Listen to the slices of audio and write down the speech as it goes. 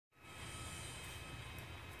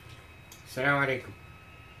Assalamu alaikum.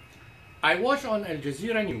 I watched on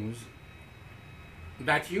Aljazeera news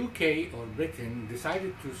that UK or Britain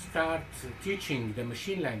decided to start teaching the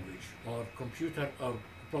machine language or computer or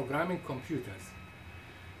programming computers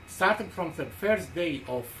starting from the first day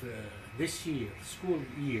of this year, school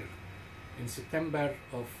year, in September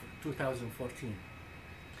of 2014,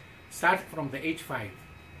 starting from the age 5.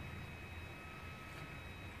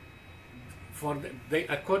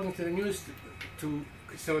 According to the news,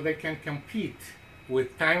 so they can compete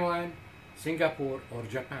with Taiwan, Singapore, or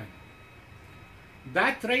Japan.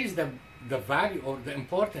 That raised the value or the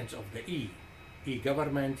importance of the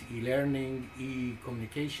e-government, e-learning,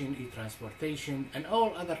 e-communication, e-transportation, and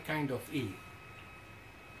all other kind of e.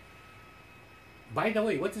 By the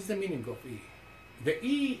way, what is the meaning of e? The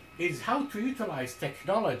e is how to utilize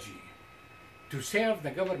technology to serve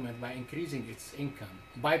the government by increasing its income,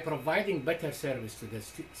 by providing better service to the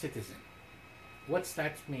citizen. What's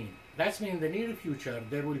that mean? That means in the near future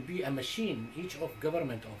there will be a machine in each of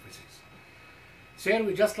government offices.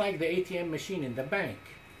 Serve just like the ATM machine in the bank.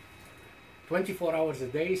 24 hours a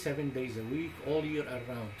day, 7 days a week, all year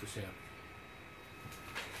around to serve.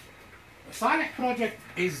 The Saleh project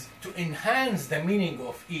is to enhance the meaning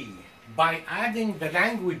of E by adding the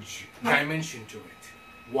language dimension to it.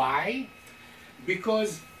 Why?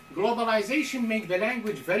 Because globalization makes the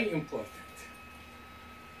language very important.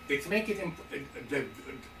 It makes it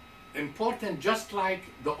important just like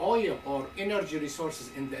the oil or energy resources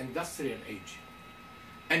in the industrial age.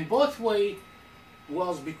 And both way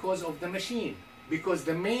was because of the machine. Because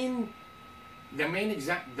the main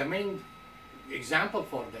example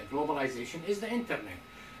for the globalization is the internet.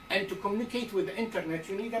 And to communicate with the internet,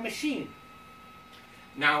 you need a machine.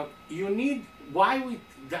 Now, you need, why we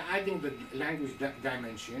adding the language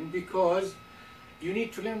dimension? Because you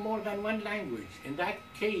need to learn more than one language. In that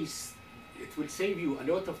case, it will save you a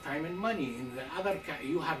lot of time and money. In the other case,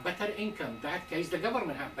 you have better income. In that case, the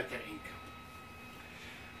government have better income.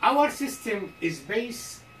 Our system is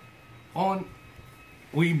based on,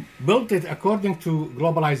 we built it according to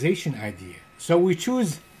globalization idea. So we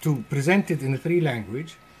choose to present it in 3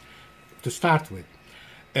 languages to start with.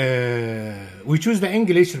 We choose the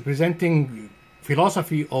English representing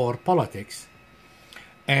philosophy or politics,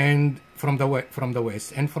 and from the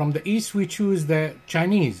West, and from the East we choose the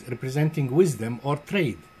Chinese representing wisdom or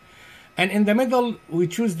trade, and in the middle we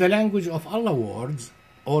choose the language of Allah words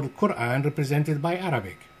or Quran represented by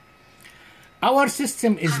Arabic. Our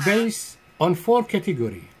system is based on 4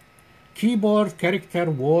 categories: keyboard, character,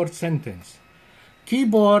 word, sentence.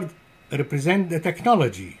 Keyboard represent the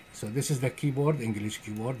technology. So this is the keyboard, English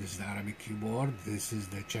keyboard, this is the Arabic keyboard, this is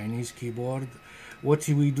the Chinese keyboard. What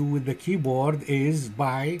we do with the keyboard is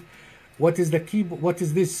by, what is the keyboard, what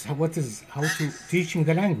is this, what is, how to teaching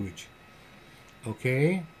the language.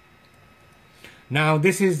 Okay. Now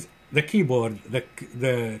this is the keyboard,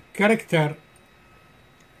 the character,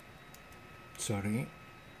 sorry.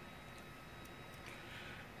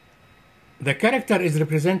 The character is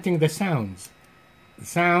representing the sounds. The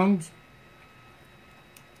sounds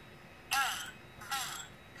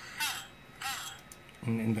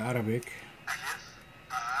in the Arabic,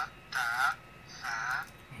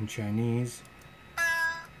 in Chinese,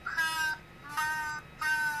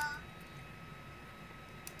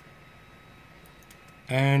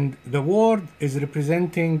 and the word is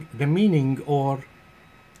representing the meaning, or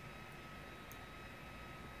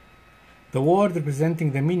the word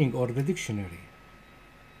representing the meaning or the dictionary.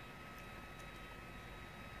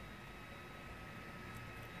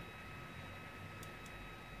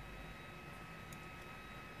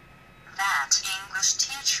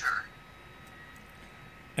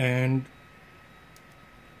 And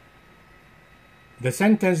the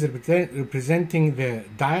sentence representing the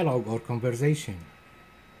dialogue or conversation.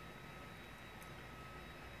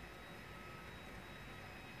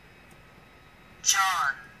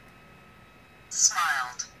 John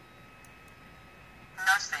smiled.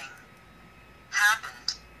 Nothing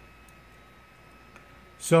happened.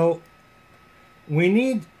 So we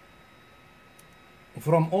need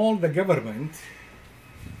from all the government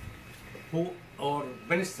or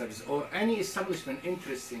ministers or any establishment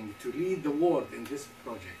interesting to lead the world in this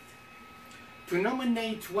project to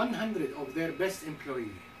nominate 100 of their best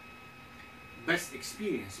employees, best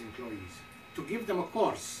experienced employees, to give them a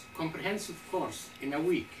course, comprehensive course in a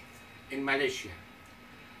week in Malaysia.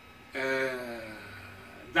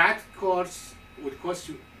 That course would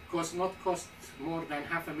not cost more than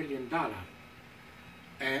 $500,000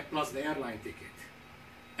 plus the airline ticket.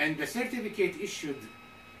 And the certificate issued,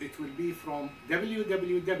 it will be from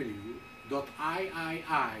www.iii.org.tw,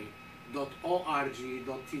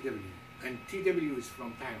 and TW is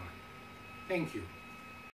from Taiwan. Thank you.